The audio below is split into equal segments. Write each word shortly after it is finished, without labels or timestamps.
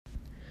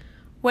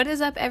What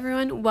is up,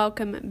 everyone?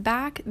 Welcome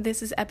back.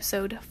 This is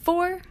episode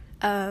 4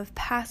 of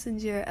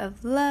Passenger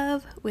of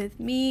Love with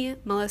me,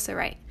 Melissa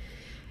Wright.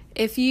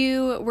 If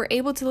you were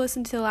able to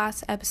listen to the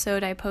last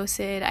episode I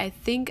posted, I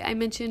think I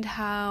mentioned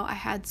how I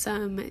had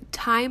some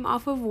time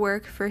off of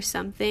work for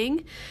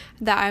something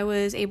that I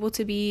was able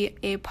to be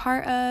a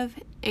part of,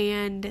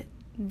 and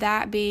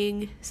that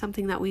being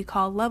something that we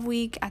call Love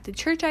Week at the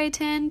church I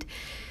attend,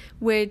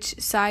 which,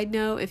 side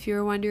note, if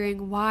you're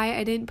wondering why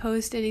I didn't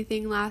post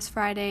anything last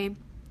Friday,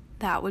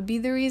 that would be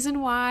the reason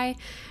why.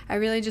 I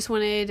really just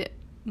wanted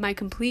my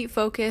complete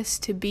focus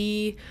to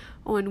be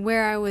on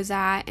where I was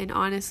at, and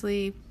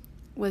honestly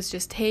was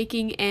just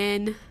taking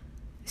in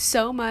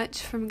so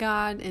much from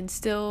God, and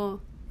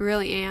still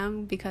really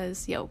am,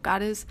 because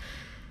God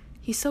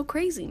he's so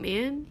crazy,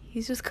 man.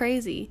 He's just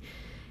crazy.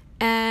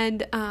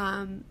 And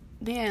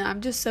man, I'm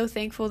just so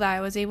thankful that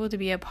I was able to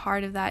be a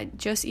part of that.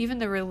 Just even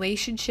the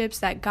relationships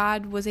that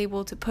God was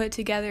able to put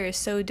together is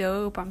so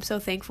dope. I'm so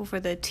thankful for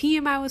the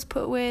team I was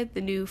put with,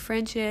 the new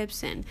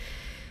friendships, and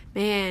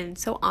man,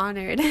 so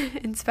honored.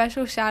 And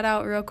special shout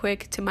out real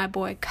quick to my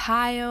boy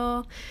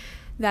Kyle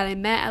that I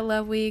met at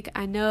Love Week.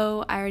 I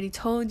know I already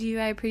told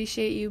you I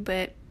appreciate you,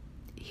 but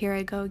here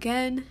I go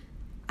again.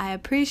 I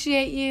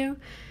appreciate you.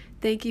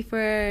 Thank you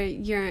for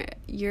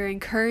your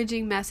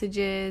encouraging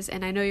messages,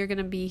 and I know you're going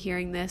to be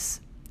hearing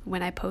this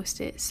when I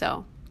post it,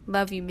 so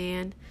love you,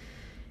 man.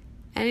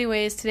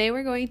 Anyways, today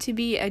we're going to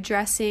be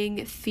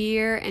addressing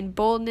fear and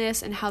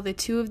boldness and how the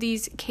two of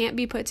these can't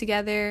be put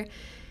together,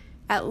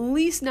 at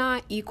least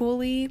not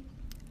equally.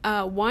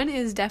 One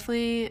is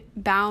definitely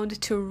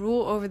bound to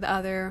rule over the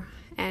other,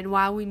 and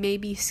while we may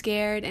be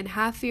scared and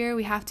have fear,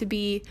 we have to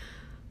be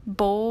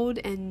bold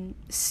and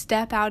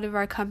step out of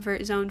our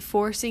comfort zone,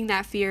 forcing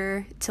that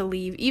fear to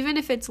leave, even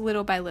if it's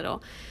little by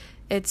little.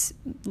 It's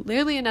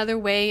literally another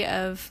way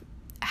of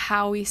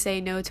how we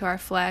say no to our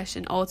flesh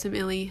and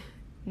ultimately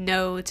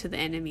no to the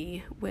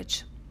enemy,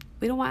 which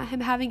we don't want him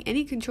having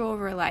any control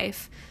over our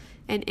life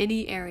in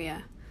any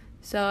area.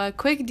 So a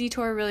quick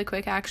detour really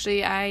quick,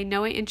 actually. I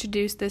know I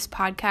introduced this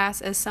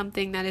podcast as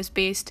something that is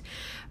based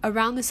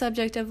around the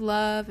subject of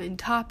love and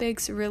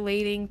topics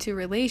relating to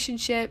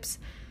relationships.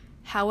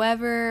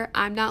 However,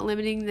 I'm not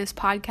limiting this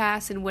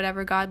podcast and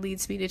whatever God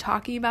leads me to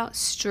talking about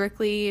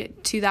strictly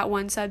to that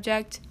one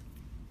subject.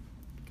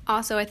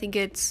 Also, I think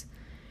it's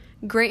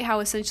great how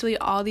essentially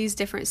all these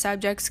different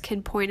subjects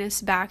can point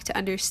us back to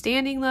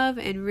understanding love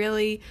and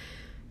really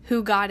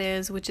who God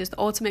is, which is the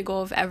ultimate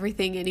goal of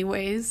everything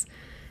anyways.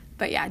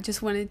 But yeah,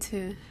 just wanted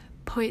to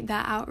point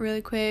that out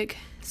really quick.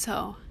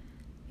 So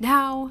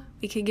now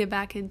we can get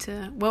back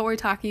into what we're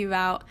talking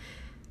about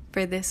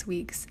for this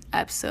week's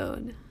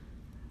episode.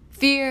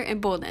 Fear and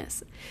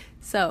boldness.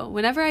 So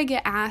whenever I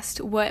get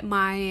asked what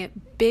my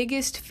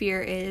biggest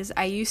fear is,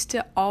 I used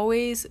to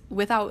always,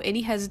 without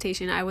any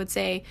hesitation, I would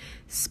say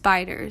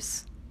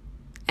spiders.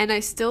 And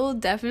I still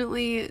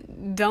definitely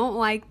don't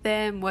like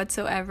them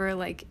whatsoever,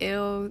 like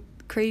ew,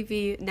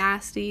 creepy,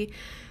 nasty.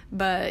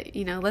 But,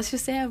 let's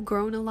just say I've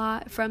grown a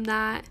lot from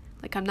that.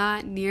 Like, I'm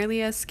not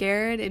nearly as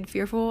scared and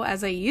fearful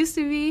as I used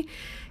to be.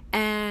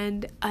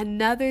 And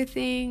another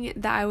thing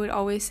that I would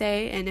always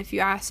say, and if you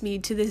ask me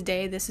to this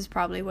day, this is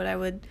probably what I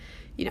would,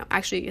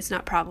 actually it's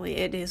not probably,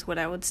 it is what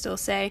I would still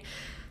say.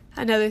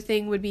 Another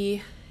thing would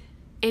be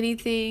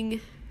anything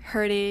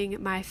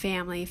hurting my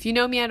family. If you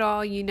know me at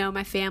all, you know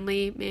my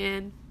family,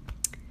 man.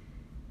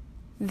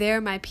 They're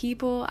my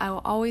people. I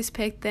will always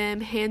pick them,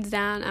 hands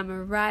down. I'm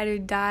a ride or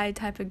die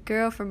type of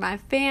girl for my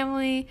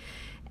family.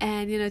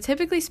 And,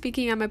 typically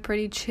speaking, I'm a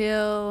pretty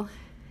chill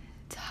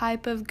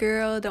type of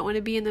girl. Don't want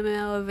to be in the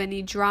middle of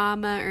any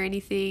drama or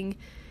anything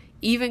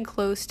even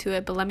close to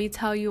it. But let me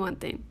tell you one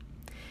thing.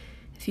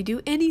 If you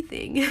do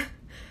anything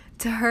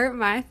to hurt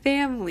my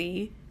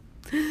family,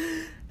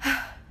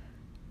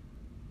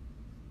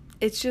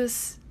 it's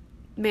just,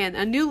 man,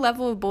 a new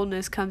level of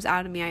boldness comes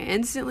out of me. I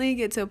instantly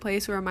get to a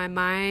place where my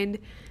mind,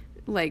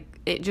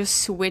 it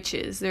just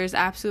switches. There's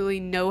absolutely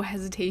no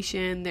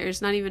hesitation.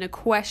 There's not even a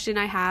question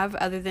I have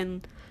other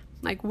than,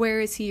 where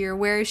is he or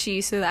where is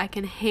she, so that I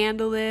can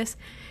handle this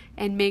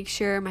and make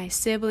sure my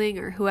sibling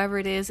or whoever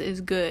it is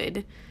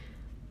good.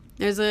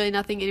 There's literally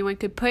nothing anyone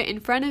could put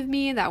in front of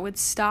me that would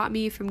stop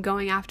me from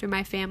going after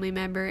my family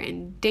member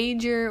in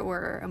danger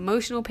or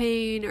emotional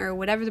pain or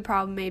whatever the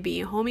problem may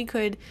be. Homie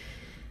could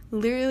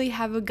literally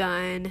have a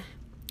gun,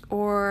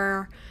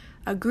 or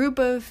a group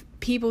of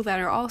people that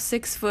are all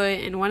 6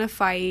 foot and want to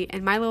fight,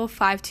 and my little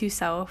 5'2"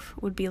 self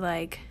would be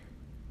like,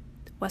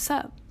 what's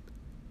up?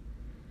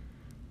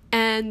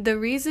 And the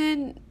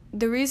reason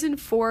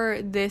for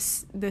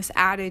this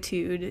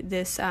attitude,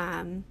 this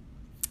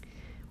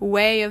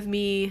way of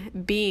me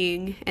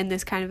being in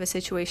this kind of a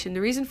situation,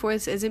 the reason for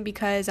this isn't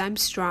because I'm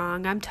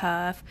strong, I'm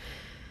tough,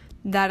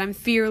 that I'm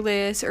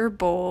fearless or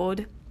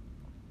bold.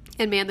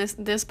 And man,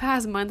 this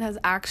past month has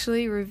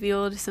actually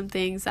revealed some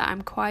things that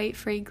I'm quite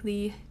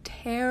frankly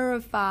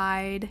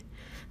terrified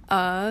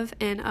of.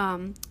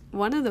 And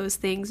one of those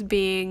things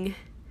being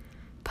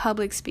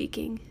public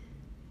speaking.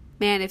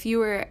 Man, if you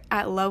were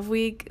at Love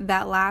Week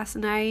that last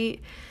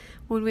night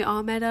when we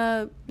all met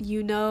up,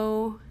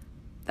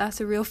 that's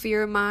a real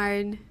fear of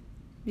mine,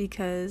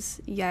 because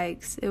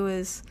yikes,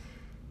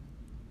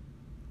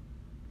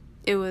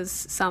 it was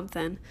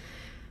something.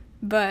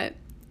 But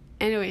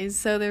anyways,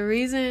 so the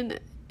reason,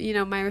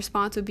 my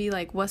response would be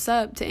like, what's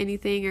up to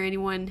anything or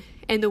anyone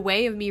in the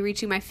way of me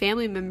reaching my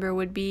family member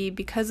would be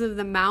because of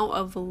the amount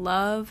of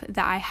love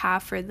that I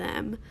have for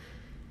them.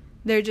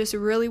 There just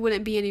really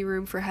wouldn't be any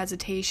room for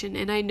hesitation.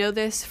 And I know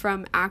this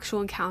from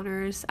actual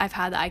encounters I've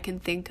had that I can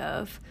think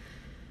of.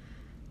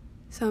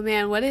 So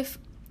man, what if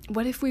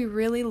we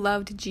really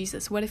loved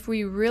Jesus? What if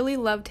we really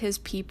loved his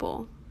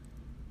people?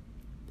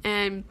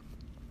 And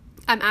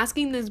I'm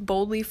asking this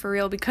boldly for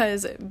real,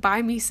 because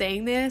by me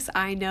saying this,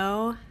 I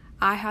know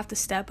I have to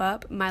step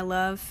up my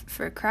love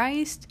for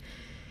Christ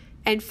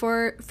and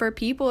for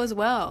people as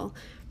well.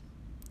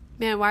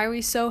 Man, why are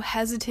we so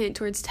hesitant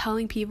towards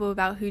telling people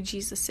about who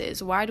Jesus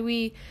is? Why do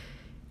we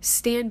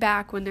stand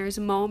back when there's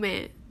a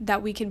moment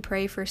that we can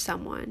pray for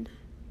someone?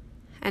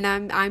 And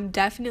I'm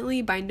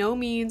definitely by no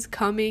means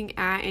coming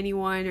at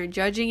anyone or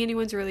judging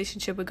anyone's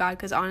relationship with God,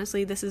 because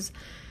honestly, this is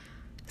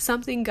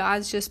something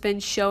God's just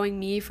been showing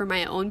me for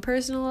my own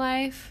personal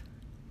life.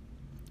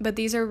 But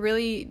these are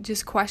really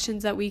just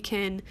questions that we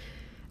can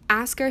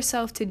ask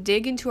ourselves to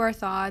dig into our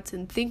thoughts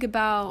and think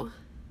about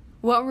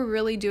what we're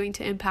really doing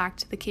to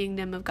impact the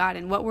kingdom of God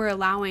and what we're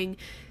allowing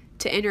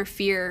to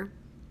interfere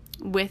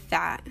with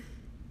that.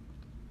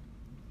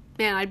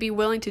 Man, I'd be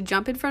willing to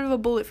jump in front of a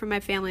bullet for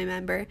my family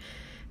member,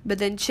 but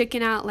then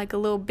chicken out like a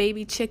little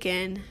baby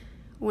chicken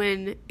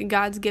when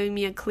God's giving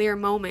me a clear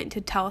moment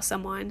to tell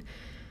someone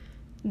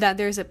that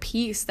there's a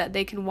peace that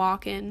they can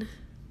walk in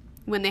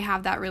when they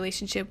have that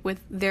relationship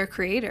with their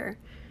Creator.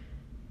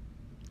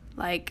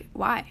 Like,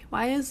 why?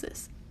 Why is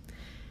this?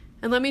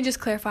 And let me just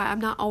clarify,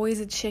 I'm not always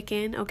a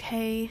chicken,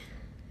 okay?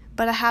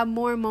 But I have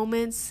more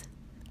moments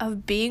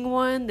of being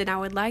one than I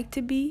would like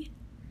to be.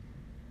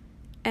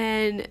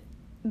 And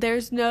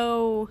there's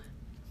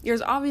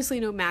obviously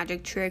no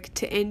magic trick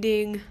to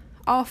ending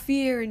all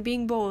fear and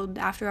being bold.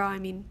 After all,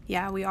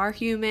 we are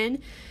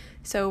human.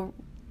 So,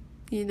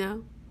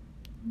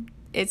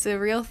 it's a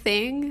real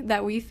thing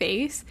that we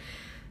face.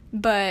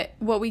 But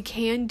what we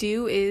can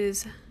do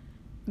is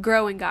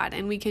grow in God,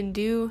 and we can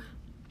do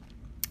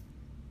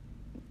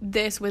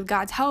this with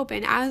God's help.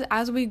 And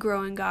as we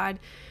grow in God,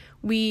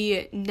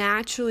 we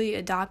naturally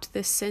adopt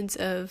this sense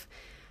of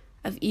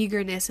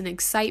eagerness and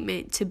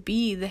excitement to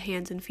be the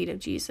hands and feet of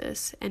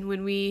Jesus. And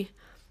when we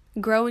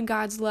grow in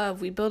God's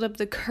love, we build up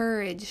the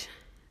courage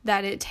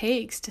that it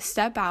takes to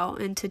step out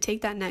and to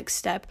take that next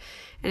step.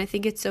 And I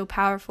think it's so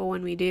powerful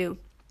when we do.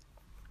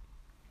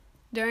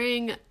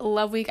 During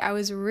Love Week, I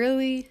was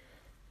really,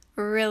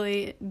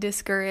 really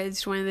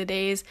discouraged one of the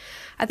days.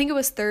 I think it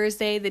was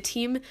Thursday. The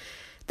team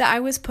that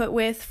I was put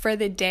with for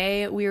the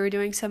day, we were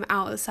doing some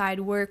outside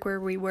work where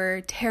we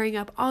were tearing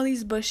up all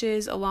these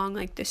bushes along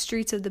like the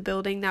streets of the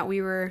building that we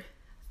were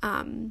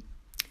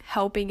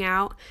helping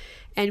out,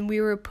 and we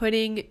were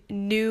putting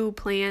new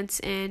plants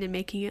in and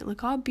making it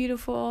look all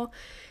beautiful.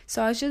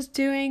 So I was just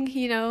doing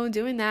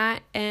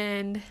that,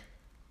 and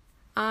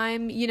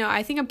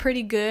I think I'm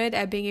pretty good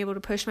at being able to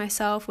push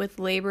myself with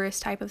laborious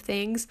type of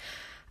things.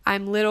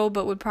 I'm little,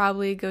 but would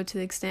probably go to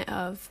the extent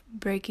of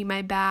breaking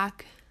my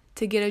back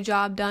to get a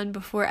job done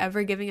before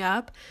ever giving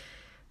up.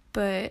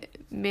 But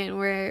man,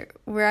 where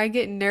I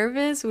get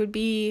nervous would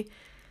be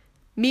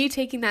me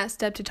taking that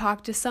step to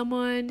talk to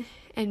someone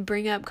and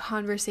bring up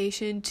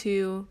conversation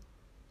to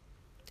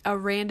a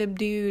random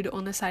dude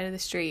on the side of the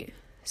street.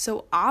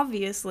 So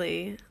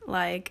obviously,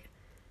 like,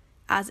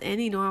 as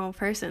any normal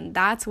person,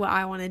 that's what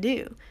I want to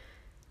do.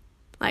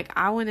 Like,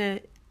 I want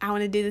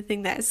to do the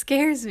thing that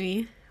scares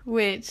me,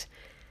 which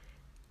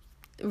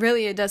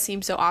really it does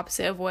seem so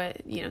opposite of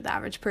what, the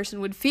average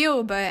person would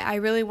feel. But I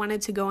really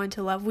wanted to go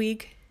into Love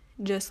Week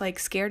just like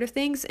scared of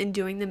things and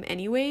doing them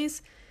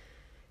anyways.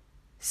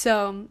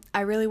 So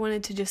I really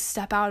wanted to just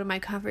step out of my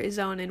comfort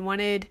zone and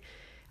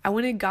I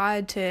wanted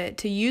God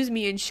to use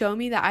me and show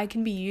me that I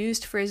can be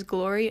used for his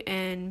glory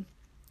in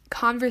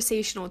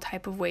conversational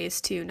type of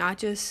ways too, not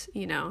just,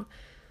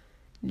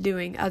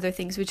 doing other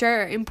things, which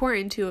are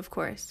important too, of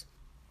course.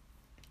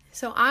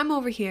 So I'm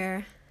over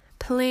here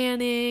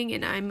planning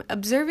and I'm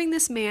observing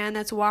this man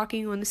that's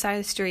walking on the side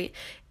of the street,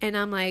 and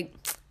I'm like,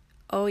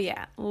 oh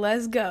yeah,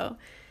 let's go.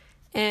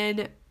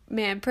 And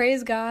man,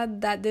 praise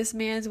God that this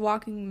man's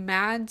walking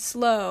mad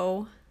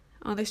slow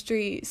on the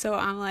street. So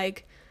I'm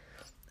like,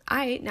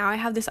 now I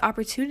have this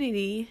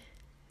opportunity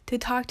to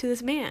talk to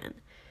this man.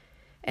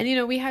 And,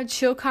 we had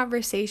chill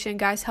conversation,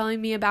 guys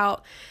telling me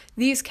about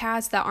these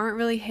cats that aren't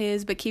really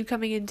his, but keep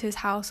coming into his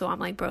house. So I'm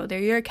like, bro, they're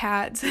your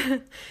cats.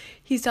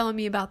 He's telling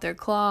me about their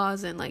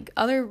claws and like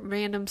other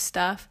random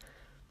stuff.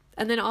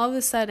 And then all of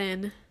a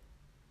sudden,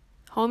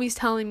 homie's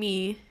telling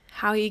me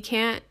how he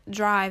can't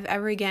drive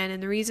ever again.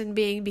 And the reason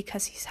being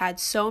because he's had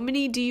so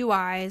many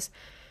DUIs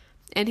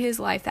in his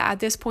life that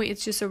at this point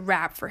it's just a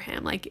wrap for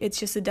him. Like, it's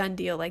just a done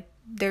deal. Like,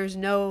 there's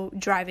no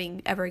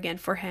driving ever again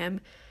for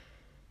him.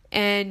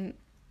 And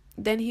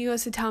then he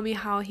goes to tell me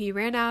how he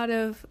ran out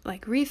of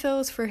like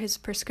refills for his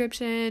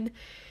prescription,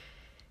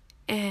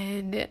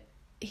 and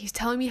he's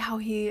telling me how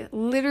he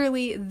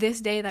literally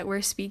this day that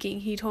we're speaking,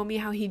 he told me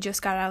how he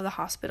just got out of the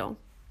hospital.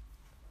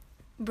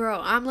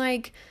 Bro, I'm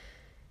like,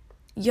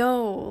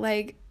 yo,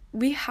 like,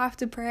 we have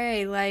to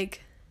pray.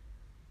 Like,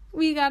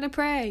 we gotta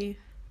pray.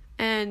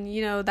 And,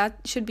 that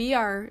should be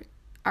our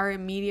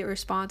immediate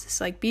response,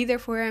 is like, be there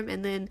for him,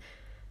 and then,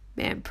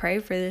 man, pray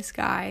for this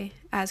guy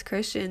as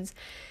Christians.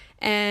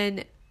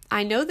 And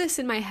I know this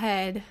in my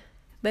head,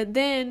 but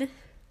then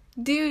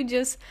dude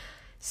just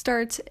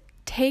starts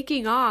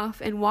taking off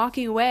and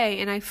walking away,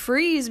 and I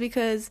freeze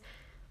because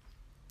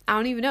I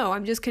don't even know.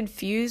 I'm just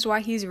confused why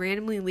he's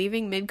randomly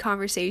leaving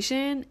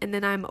mid-conversation, and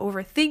then I'm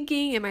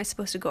overthinking, am I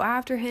supposed to go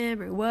after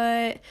him or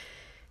what?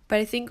 But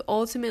I think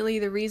ultimately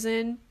the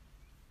reason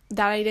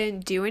that I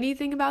didn't do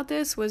anything about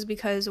this was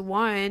because,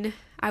 one,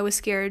 I was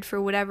scared for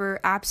whatever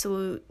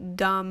absolute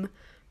dumb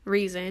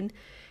reason,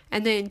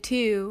 and then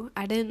two,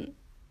 I didn't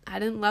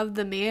love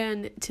the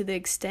man to the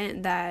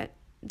extent that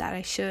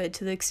I should,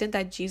 to the extent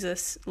that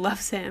Jesus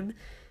loves him.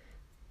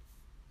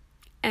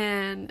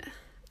 And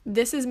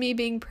this is me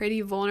being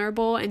pretty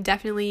vulnerable and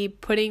definitely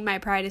putting my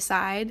pride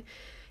aside.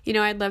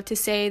 I'd love to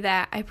say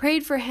that I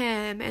prayed for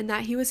him and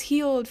that he was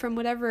healed from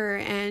whatever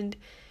and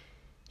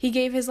he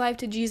gave his life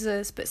to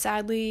Jesus, but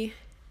sadly,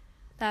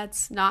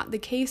 that's not the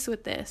case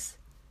with this.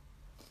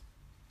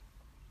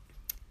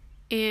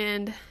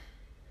 And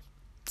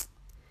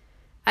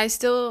I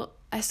still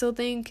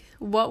think,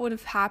 what would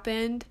have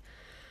happened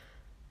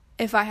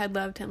if I had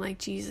loved him like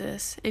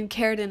Jesus and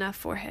cared enough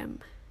for him?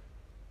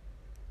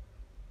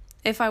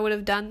 If I would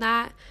have done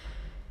that,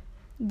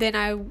 then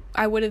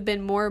I would have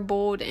been more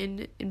bold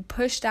and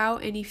pushed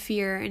out any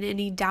fear and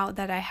any doubt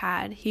that I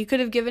had. He could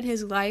have given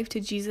his life to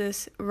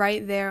Jesus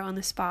right there on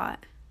the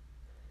spot.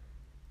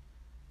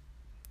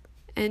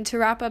 And to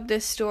wrap up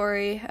this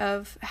story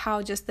of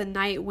how just the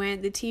night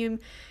went, the team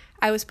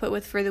I was put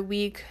with for the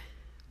week,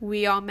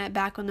 we all met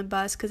back on the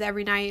bus, because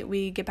every night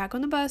we get back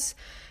on the bus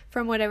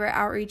from whatever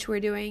outreach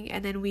we're doing,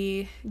 and then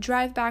we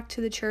drive back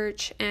to the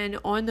church. And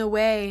on the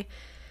way,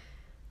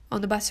 on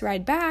the bus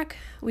ride back,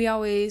 we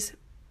always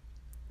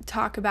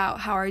talk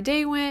about how our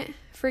day went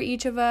for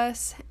each of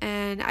us.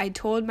 And I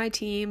told my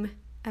team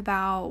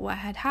about what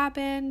had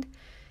happened,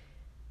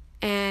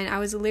 and I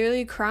was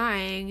literally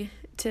crying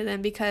to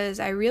them because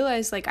I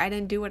realized, like, I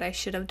didn't do what I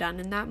should have done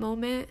in that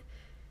moment.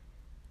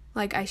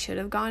 Like, I should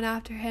have gone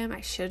after him.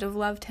 I should have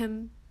loved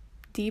him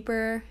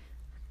deeper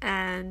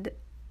and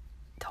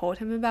told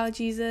him about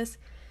Jesus.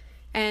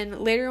 And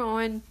later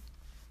on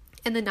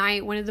in the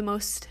night, one of the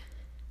most,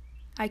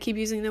 I keep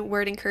using the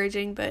word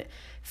encouraging, but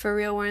for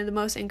real, one of the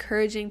most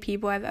encouraging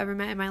people I've ever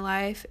met in my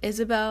life,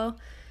 Isabel,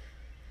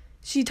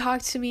 she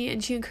talked to me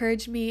and she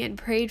encouraged me and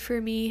prayed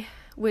for me,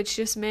 which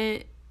just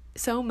meant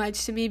so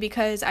much to me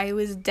because I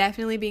was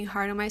definitely being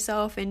hard on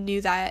myself and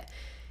knew that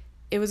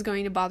it was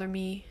going to bother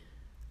me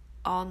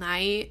all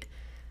night.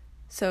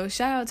 So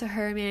shout out to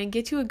her, man.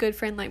 Get you a good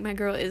friend like my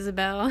girl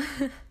Isabel.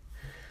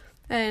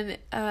 And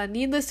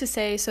needless to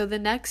say, so the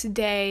next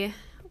day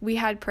we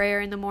had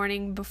prayer in the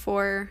morning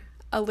before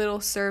a little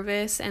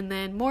service, and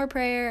then more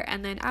prayer,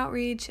 and then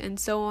outreach, and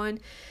so on.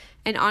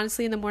 And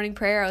honestly, in the morning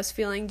prayer, I was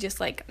feeling just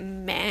like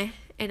meh,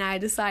 and I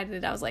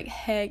decided, I was like,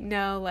 heck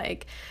no,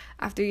 like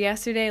after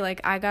yesterday, like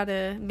I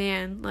gotta,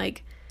 man,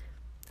 like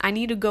I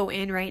need to go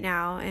in right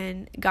now.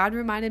 And God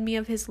reminded me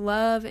of his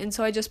love, and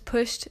so I just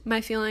pushed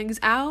my feelings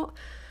out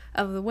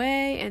of the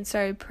way and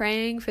started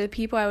praying for the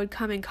people I would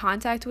come in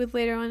contact with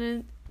later on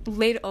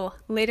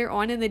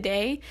in the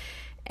day.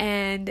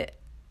 And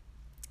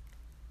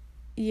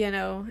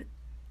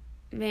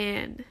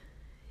man,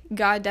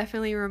 God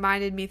definitely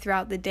reminded me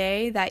throughout the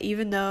day that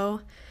even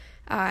though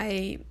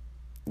I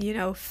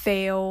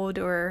failed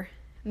or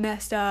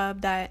messed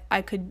up, that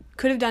I could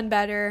have done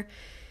better,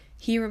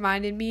 he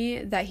reminded me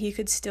that he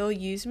could still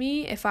use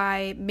me if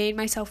I made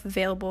myself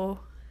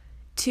available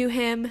to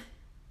him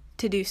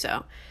to do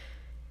so.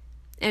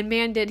 And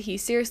man, did he.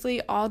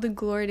 Seriously, all the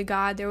glory to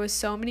God. There was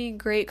so many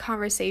great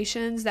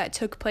conversations that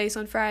took place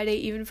on Friday,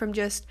 even from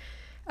just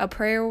a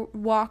prayer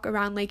walk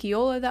around Lake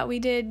Eola that we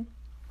did.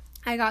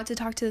 I got to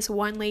talk to this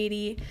one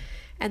lady,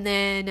 and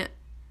then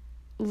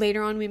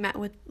later on we met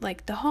with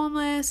like the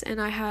homeless,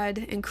 and I had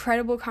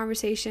incredible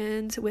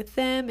conversations with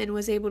them and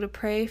was able to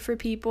pray for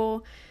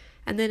people.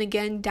 And then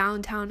again,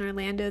 downtown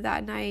Orlando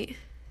that night,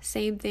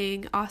 same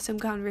thing, awesome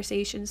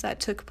conversations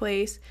that took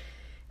place.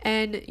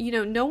 And,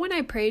 no one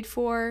I prayed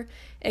for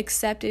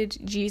accepted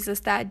Jesus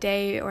that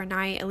day or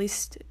night, at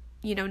least,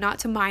 not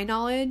to my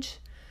knowledge.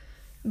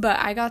 But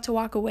I got to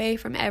walk away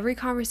from every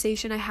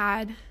conversation I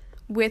had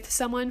with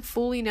someone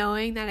fully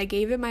knowing that I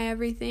gave it my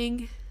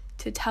everything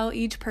to tell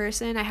each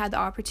person I had the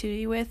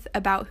opportunity with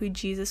about who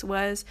Jesus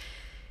was.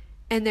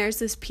 And there's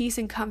this peace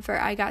and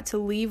comfort I got to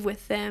leave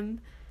with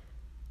them.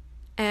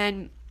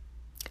 And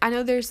I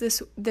know there's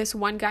this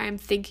one guy I'm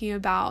thinking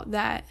about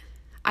that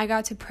I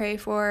got to pray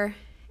for,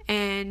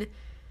 and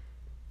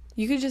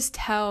you could just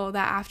tell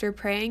that after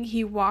praying,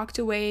 he walked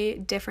away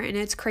different. And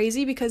it's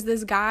crazy because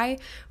this guy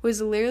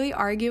was literally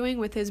arguing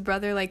with his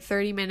brother like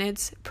 30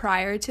 minutes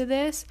prior to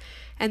this.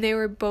 And they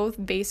were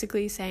both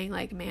basically saying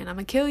like, man, I'm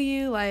gonna kill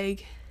you.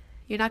 Like,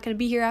 you're not gonna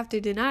be here after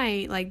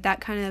tonight. Like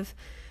that kind of,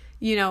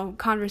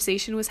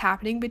 conversation was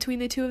happening between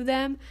the two of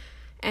them.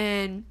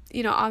 And,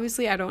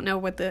 obviously I don't know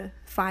what the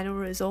final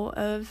result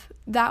of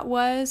that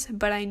was,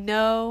 but I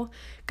know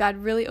God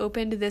really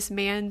opened this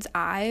man's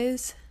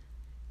eyes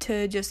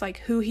to just like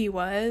who he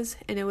was.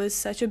 And it was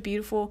such a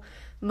beautiful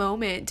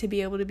moment to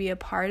be able to be a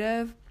part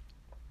of.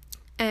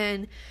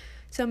 And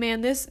so,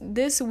 man,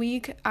 this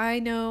week, I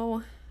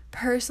know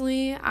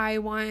personally, I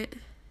want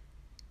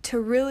to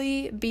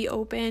really be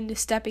open to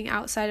stepping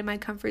outside of my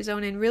comfort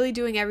zone and really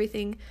doing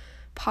everything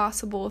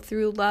possible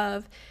through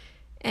love,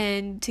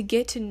 and to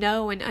get to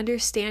know and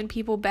understand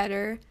people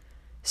better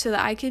so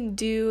that I can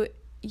do,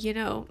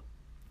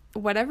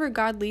 whatever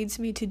God leads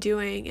me to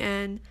doing.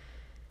 And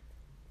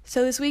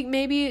so this week,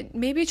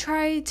 maybe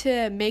try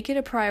to make it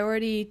a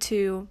priority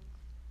to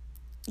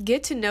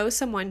get to know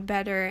someone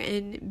better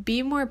and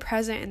be more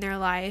present in their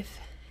life.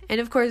 And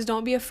of course,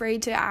 don't be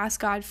afraid to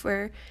ask God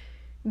for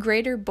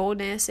greater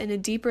boldness and a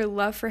deeper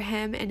love for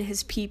him and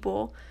his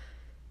people.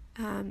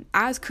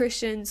 As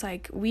Christians,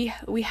 like we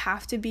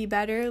have to be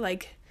better.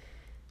 Like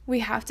we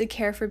have to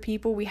care for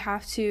people. We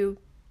have to,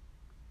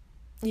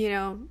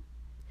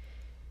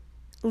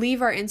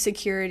 leave our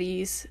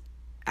insecurities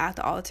at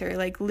the altar.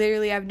 Like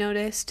literally, I've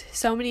noticed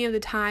so many of the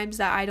times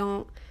that I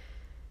don't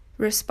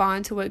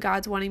respond to what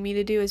God's wanting me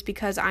to do is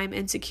because I'm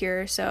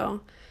insecure.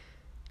 So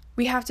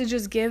we have to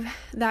just give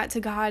that to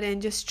God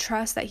and just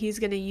trust that he's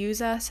going to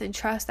use us, and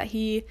trust that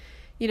he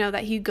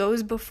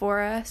goes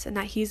before us and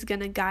that he's going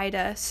to guide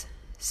us.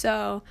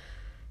 So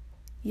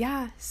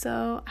yeah,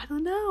 so I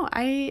don't know.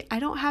 I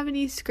don't have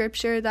any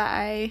scripture that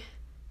I,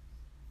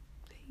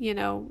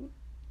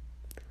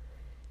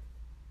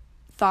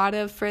 thought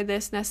of for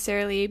this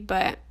necessarily,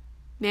 but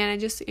man, I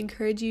just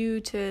encourage you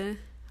to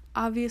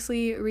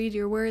obviously read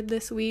your word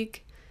this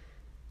week,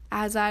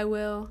 as I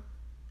will.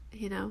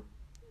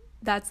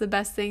 That's the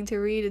best thing to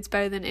read. It's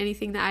better than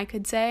anything that I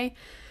could say.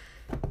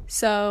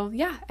 So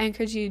yeah, I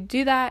encourage you to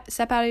do that.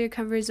 Step out of your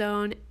comfort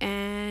zone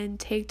and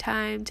take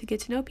time to get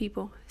to know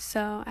people.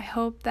 So I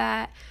hope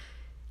that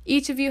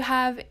each of you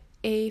have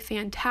a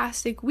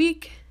fantastic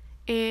week,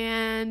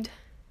 and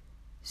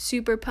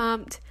super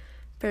pumped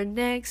for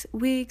next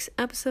week's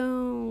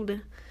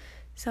episode.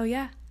 So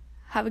yeah,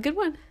 have a good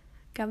one.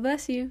 God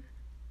bless you.